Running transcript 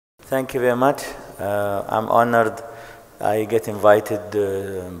Thank you very much. I'm honored. I get invited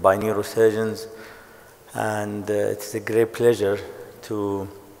by neurosurgeons, and it's a great pleasure to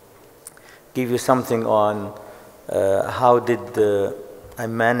give you something on how did I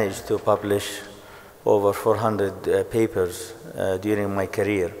manage to publish over 400 papers during my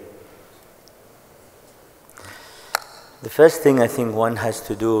career. The first thing I think one has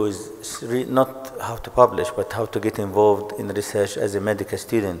to do is not how to publish, but how to get involved in research as a medical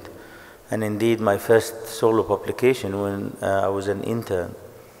student. And indeed, my first solo publication when I was an intern.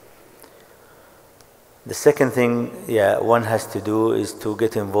 The second thing, one has to do is to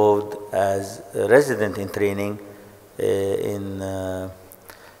get involved as a resident in training in the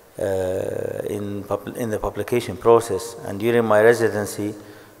publication process. And during my residency,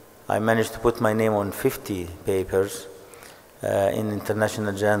 I managed to put my name on 50 papers in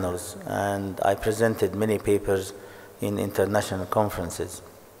international journals, and I presented many papers in international conferences.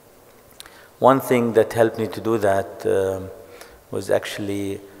 One thing that helped me to do that was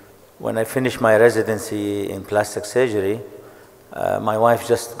actually when I finished my residency in plastic surgery, my wife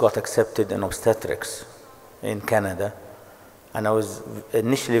just got accepted in obstetrics in Canada, and I was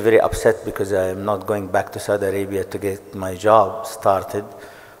initially very upset because I'm not going back to Saudi Arabia to get my job started,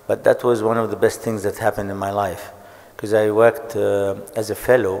 but that was one of the best things that happened in my life. Because I worked as a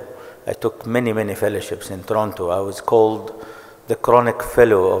fellow. I took many fellowships in Toronto. I was called the chronic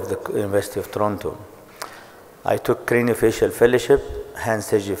fellow of the University of Toronto. I took craniofacial fellowship, hand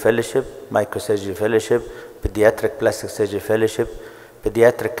surgery fellowship, microsurgery fellowship, pediatric plastic surgery fellowship,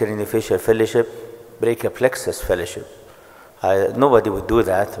 pediatric craniofacial fellowship, brachial plexus fellowship. Nobody would do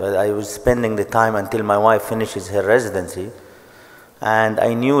that, but I was spending the time until my wife finishes her residency. And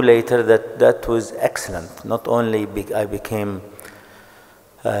I knew later that that was excellent. Not only I became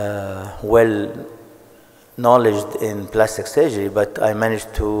well knowledge in plastic surgery, but I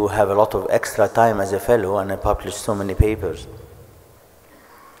managed to have a lot of extra time as a fellow, and I published so many papers.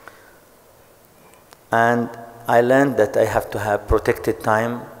 And I learned that I have to have protected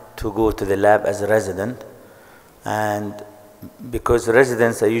time to go to the lab as a resident. And because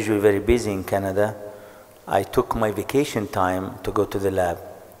residents are usually very busy in Canada, I took my vacation time to go to the lab.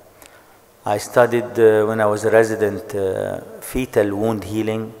 I studied, when I was a resident, fetal wound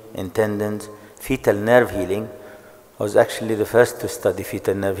healing in tendons, fetal nerve healing. I was actually the first to study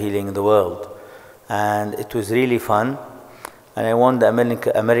fetal nerve healing in the world. And it was really fun. And I won the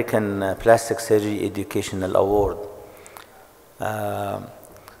American Plastic Surgery Educational Award. I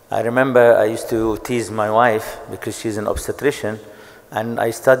remember I used to tease my wife because she's an obstetrician, and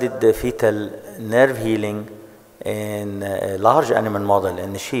I studied the fetal nerve healing in a large animal model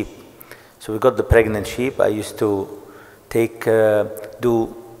in the sheep. So we got the pregnant sheep. I used to take the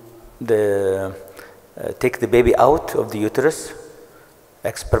baby out of the uterus,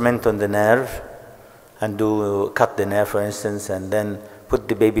 experiment on the nerve, and cut the nerve, for instance, and then put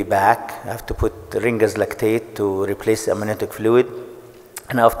the baby back. I have to put Ringer's lactate to replace amniotic fluid.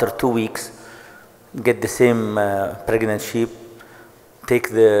 And after 2 weeks, get the same pregnant sheep, take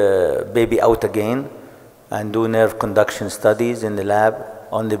the baby out again, and do nerve conduction studies in the lab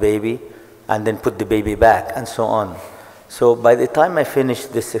on the baby, and then put the baby back, and so on. So by the time I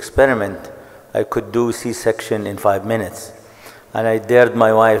finished this experiment, I could do C-section in 5 minutes. And I dared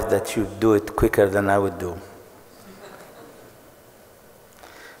my wife that she would do it quicker than I would do.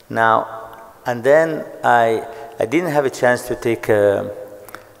 Now, and then I didn't have a chance to take a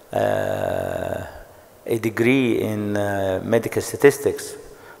degree in medical statistics,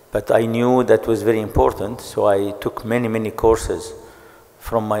 but I knew that was very important, so I took many courses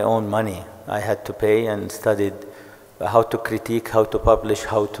from my own money. I had to pay and studied how to critique, how to publish,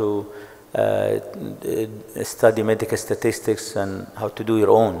 how to study medical statistics, and how to do your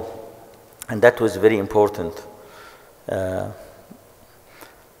own. And that was very important. And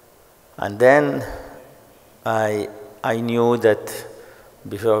then I knew that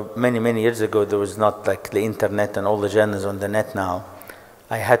before many years ago, there was not like the internet and all the journals on the net now.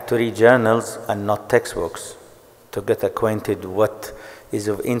 I had to read journals and not textbooks to get acquainted what is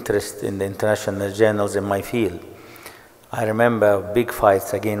of interest in the international journals in my field. I remember big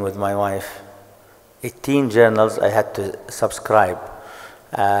fights again with my wife. 18 journals I had to subscribe,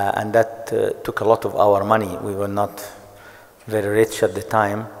 and that took a lot of our money. We were not very rich at the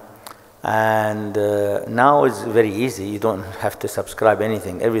time. And now it's very easy. You don't have to subscribe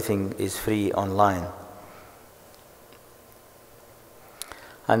anything. Everything is free online.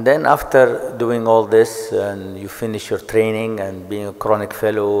 And then after doing all this, and you finish your training and being a chronic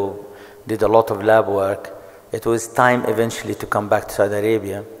fellow, did a lot of lab work, it was time eventually to come back to Saudi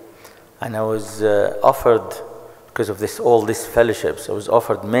Arabia. And I was offered, because because of all these fellowships, I was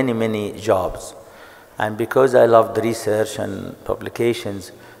offered many jobs. And because I loved research and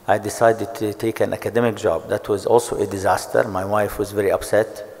publications, I decided to take an academic job. That was also a disaster. My wife was very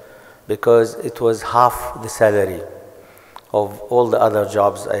upset because it was half the salary of all the other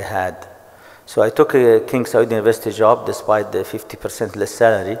jobs I had. So I took a King Saud University job despite the 50% less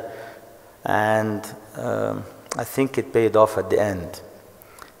salary, and I think it paid off at the end.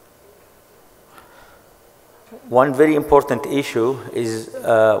 One very important issue is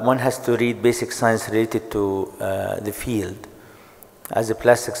one has to read basic science related to the field. As a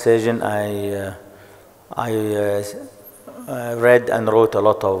plastic surgeon, I read and wrote a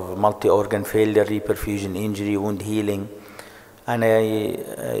lot of multi-organ failure, reperfusion injury, wound healing, and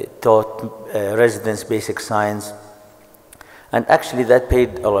I taught residents basic science. And actually that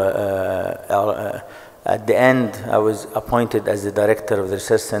paid, at the end I was appointed as the director of the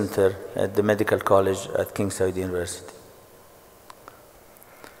research center at the medical college at King Saud University.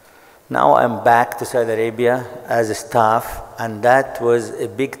 Now I'm back to Saudi Arabia as a staff, and that was a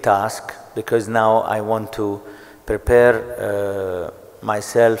big task because now I want to prepare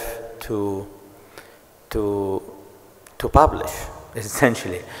myself to publish,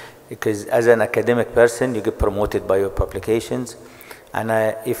 essentially. Because as an academic person, you get promoted by your publications. And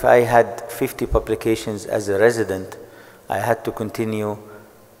if I had 50 publications as a resident, I had to continue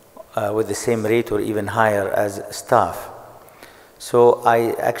with the same rate or even higher as staff. So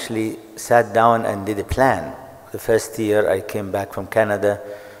I actually sat down and did a plan. The first year I came back from Canada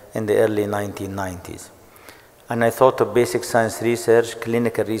in the early 1990s. And I thought of basic science research,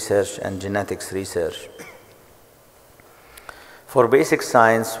 clinical research, and genetics research. For basic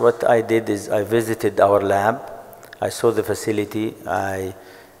science, what I did is I visited our lab. I saw the facility, and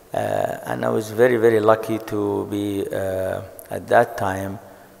I was very lucky to be, at that time,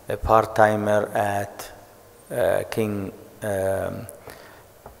 a part-timer at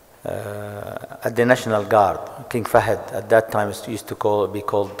at the National Guard, King Fahd. At that time, it used to be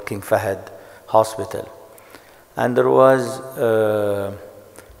called King Fahd Hospital. And there was a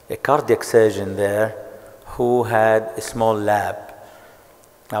cardiac surgeon there who had a small lab.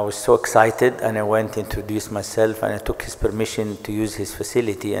 I was so excited, and I went to introduce myself, and I took his permission to use his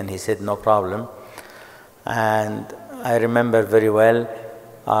facility, and he said no problem. And I remember very well,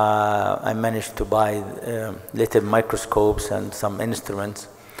 I managed to buy little microscopes and some instruments,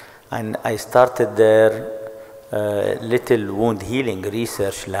 and I started there little wound healing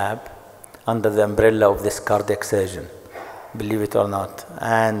research lab under the umbrella of this cardiac surgeon, believe it or not.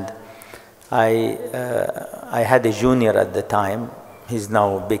 And I had a junior at the time. He's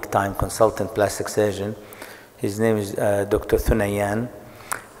now a big-time consultant plastic surgeon. His name is Dr. Thunayan,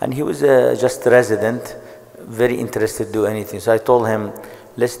 and he was just a resident, very interested to do anything. So I told him,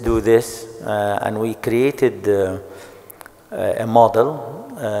 let's do this, and we created a model.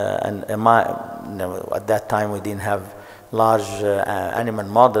 At that time we didn't have large animal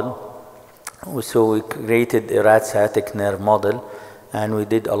model, so we created a rat sciatic nerve model, and we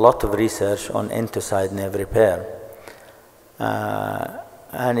did a lot of research on endocyte nerve repair.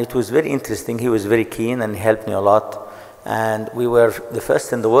 And it was very interesting. He was very keen and helped me a lot. And we were the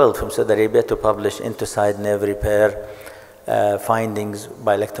first in the world from Saudi Arabia to publish endocyte nerve repair findings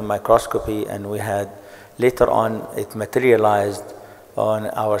by electron microscopy. And we had, later on, it materialized on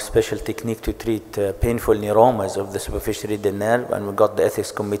our special technique to treat painful neuromas of the superficial radial nerve. And we got the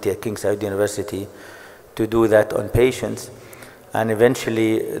ethics committee at King Saud University to do that on patients. And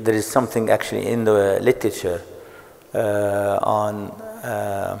eventually, there is something actually in the literature on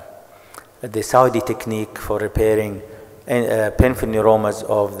the Saudi technique for repairing painful neuromas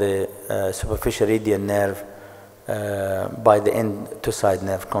of the superficial radial nerve by the endocyte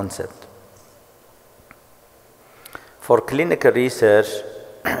nerve concept. For clinical research,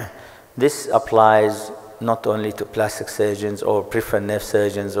 this applies not only to plastic surgeons or peripheral nerve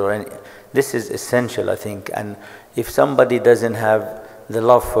surgeons or any. This is essential, I think. And if somebody doesn't have the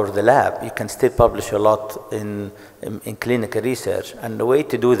love for the lab, you can still publish a lot in clinical research. And the way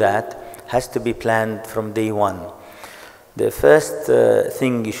to do that has to be planned from day one. The first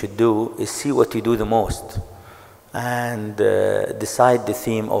thing you should do is see what you do the most and decide the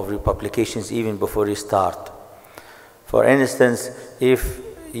theme of your publications even before you start. For instance, if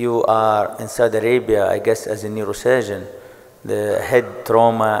you are in Saudi Arabia, I guess as a neurosurgeon, the head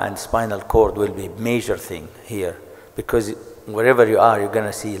trauma and spinal cord will be a major thing here, because wherever you are, you're going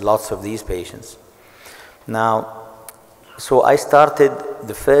to see lots of these patients. Now, so I started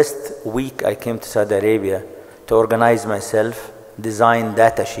the first week I came to Saudi Arabia to organize myself, design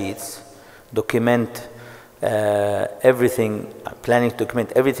data sheets, document everything, planning to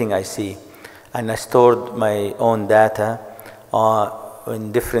document everything I see. and I stored my own data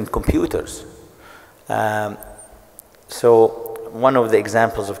in different computers. So one of the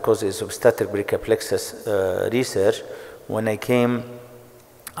examples, of course, is obstetric brachioplexus research. When I came,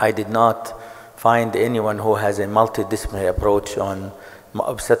 I did not find anyone who has a multidisciplinary approach on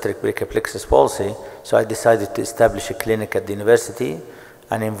obstetric brachioplexus palsy, so I decided to establish a clinic at the university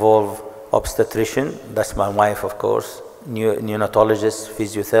and involve obstetrician, that's my wife, of course, neonatologists,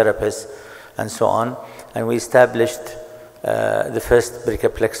 physiotherapists, and so on. And we established the first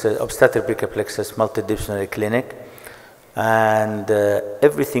obstetric brachioplexus multidisciplinary clinic, and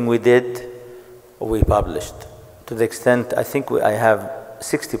everything we did, we published. To the extent, I think I have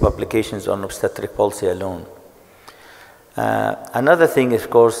 60 publications on obstetric palsy alone. Another thing, of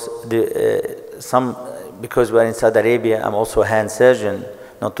course, because we're in Saudi Arabia, I'm also a hand surgeon,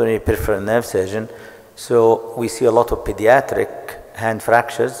 not only a peripheral nerve surgeon, so we see a lot of pediatric hand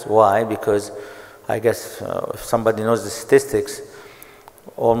fractures. Why? Because I guess if somebody knows the statistics,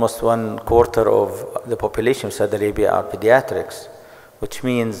 almost 1/4 of the population of Saudi Arabia are pediatrics, which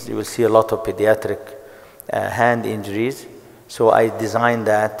means you will see a lot of pediatric hand injuries. So I designed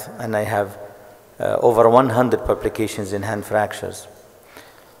that, and I have over 100 publications in hand fractures.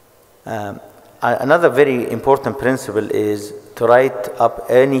 Another very important principle is to write up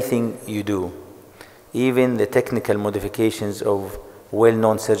anything you do, even the technical modifications of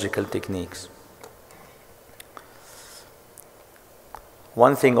well-known surgical techniques.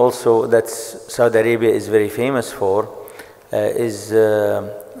 One thing also that Saudi Arabia is very famous for is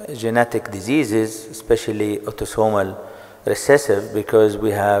genetic diseases, especially autosomal recessive, because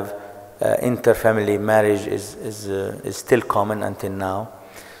we have interfamily marriage is still common until now.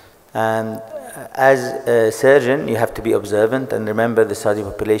 And as a surgeon, you have to be observant, and remember the Saudi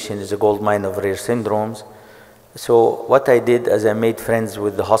population is a gold mine of rare syndromes. So what I did is I made friends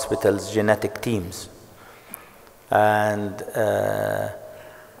with the hospital's genetic teams. And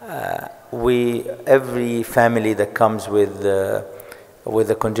every family that comes with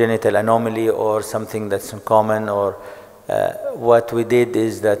a congenital anomaly or something that's uncommon, or what we did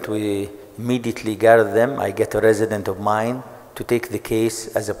is that we immediately gathered them. I get a resident of mine to take the case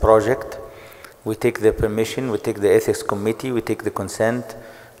as a project. We take the permission, we take the ethics committee, we take the consent,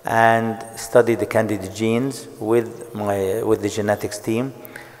 and study the candidate genes with the genetics team.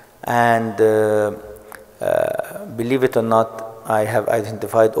 And believe it or not, I have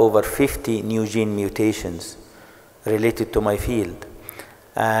identified over 50 new gene mutations related to my field.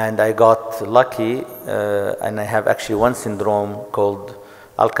 And I got lucky, and I have actually one syndrome called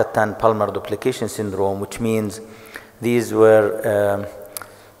Qattan palmar duplication syndrome, which means these were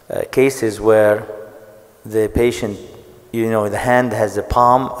cases where the patient, the hand has a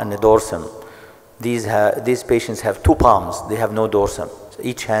palm and a dorsum. These patients have two palms, they have no dorsum. So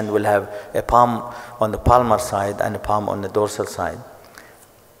each hand will have a palm on the palmar side and a palm on the dorsal side.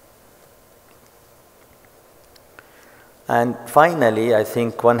 And finally, I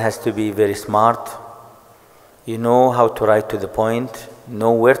think one has to be very smart. You know how to write to the point,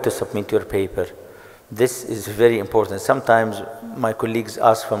 know where to submit your paper. This is very important. Sometimes my colleagues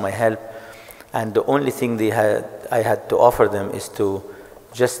ask for my help, and the only thing I had to offer them is to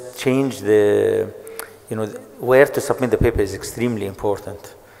just change where to submit the paper is extremely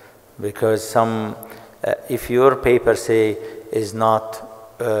important, because if your paper, say, is not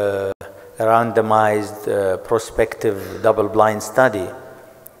a randomized prospective double-blind study,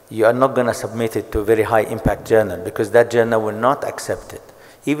 you are not going to submit it to a very high impact journal, because that journal will not accept it,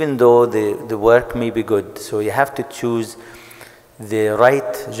 even though the work may be good. So you have to choose the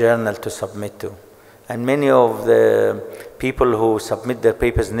right journal to submit to. And many of the people who submit their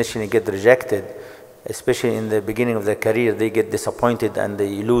papers initially get rejected, especially in the beginning of their career. They get disappointed and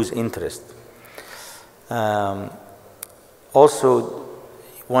they lose interest. Also,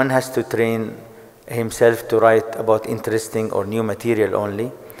 one has to train himself to write about interesting or new material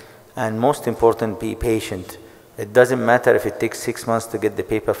only, and most important, be patient. It doesn't matter if it takes 6 months to get the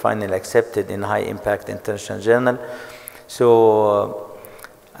paper finally accepted in a high impact international journal. So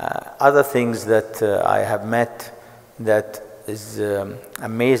other things that I have met that is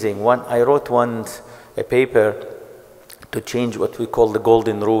amazing. I wrote once a paper to change what we call the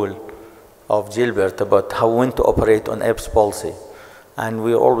golden rule of Gilbert about when to operate on Erb's palsy. And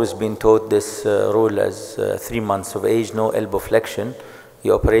we've always been taught this rule as 3 months of age, no elbow flexion.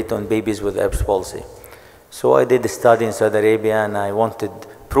 You operate on babies with Erb's palsy. So I did a study in Saudi Arabia, and I wanted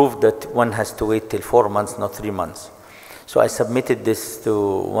proof that one has to wait till 4 months, not 3 months. So I submitted this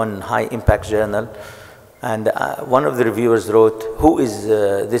to one high impact journal, and one of the reviewers wrote, who is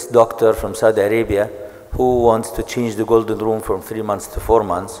this doctor from Saudi Arabia who wants to change the golden rule from 3 months to 4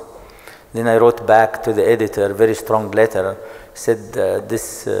 months? Then I wrote back to the editor, very strong letter, said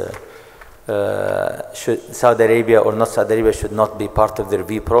Saudi Arabia or not Saudi Arabia should not be part of the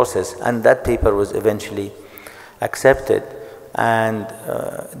review process, and that paper was eventually accepted. And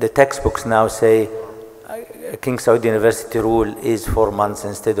the textbooks now say King Saud University rule is 4 months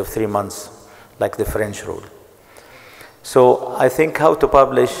instead of 3 months, like the French rule. So I think how to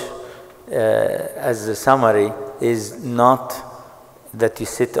publish, as a summary, is not that you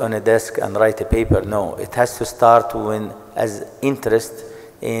sit on a desk and write a paper. No, it has to start when as interest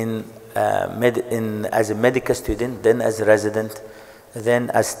in, as a medical student, then as a resident, then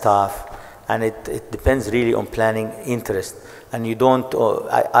as staff, and it depends really on planning interest. And you don't,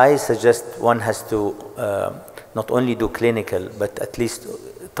 I suggest one has to not only do clinical, but at least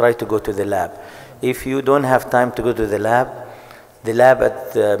try to go to the lab. If you don't have time to go to the lab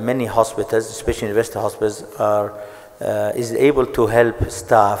at many hospitals, especially university hospitals, is able to help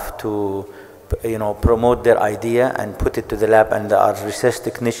staff to, promote their idea and put it to the lab, and there are research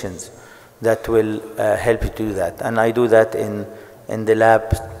technicians that will help you do that. And I do that in the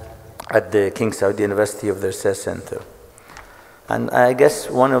lab at the King Saud University of the Research Center. And I guess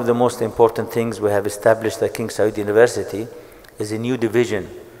one of the most important things we have established at King Saud University is a new division.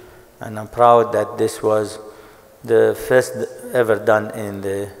 And I'm proud that this was the first ever done in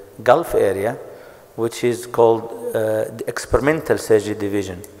the Gulf area, which is called the Experimental Surgery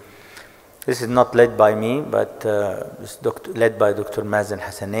Division. This is not led by me, but it's led by Dr. Mazen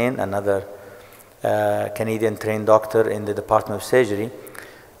Hassanein, another Canadian trained doctor in the Department of Surgery.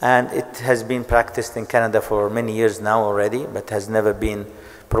 And it has been practiced in Canada for many years now already, but has never been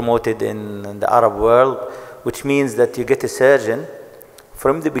promoted in the Arab world, which means that you get a surgeon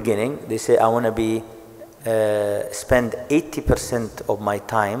from the beginning. They say, I want to spend 80% of my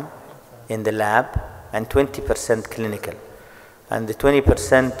time in the lab and 20% clinical. And the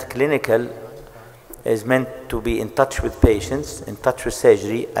 20% clinical is meant to be in touch with patients, in touch with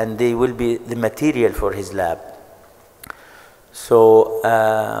surgery, and they will be the material for his lab. So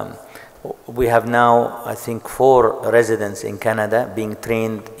we have now, I think, 4 residents in Canada being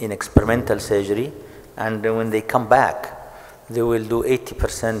trained in experimental surgery, and when they come back, they will do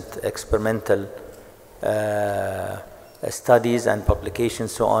 80% experimental studies and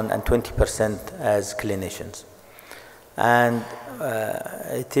publications, so on, and 20% as clinicians. And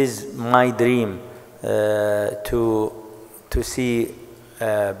it is my dream to see,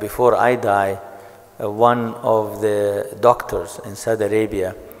 before I die, one of the doctors in Saudi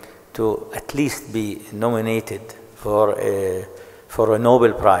Arabia to at least be nominated for a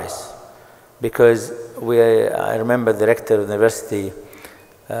Nobel Prize. Because I remember the rector of the university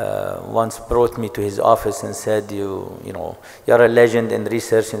once brought me to his office and said, you're a legend in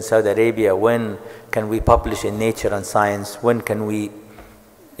research in Saudi Arabia. When can we publish in Nature and Science? When can we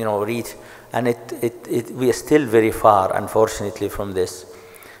reach? And we are still very far, unfortunately, from this.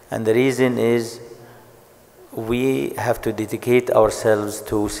 And the reason is we have to dedicate ourselves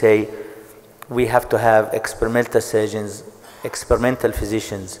to say we have to have experimental surgeons, experimental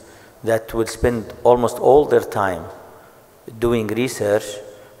physicians that will spend almost all their time doing research,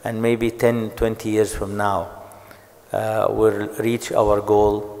 and maybe 10, 20 years from now we'll reach our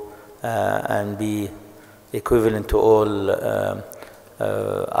goal and be equivalent to all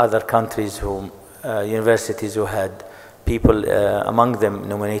other countries, universities who had people among them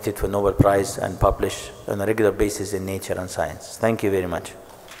nominated for Nobel Prize and published on a regular basis in Nature and Science. Thank you very much.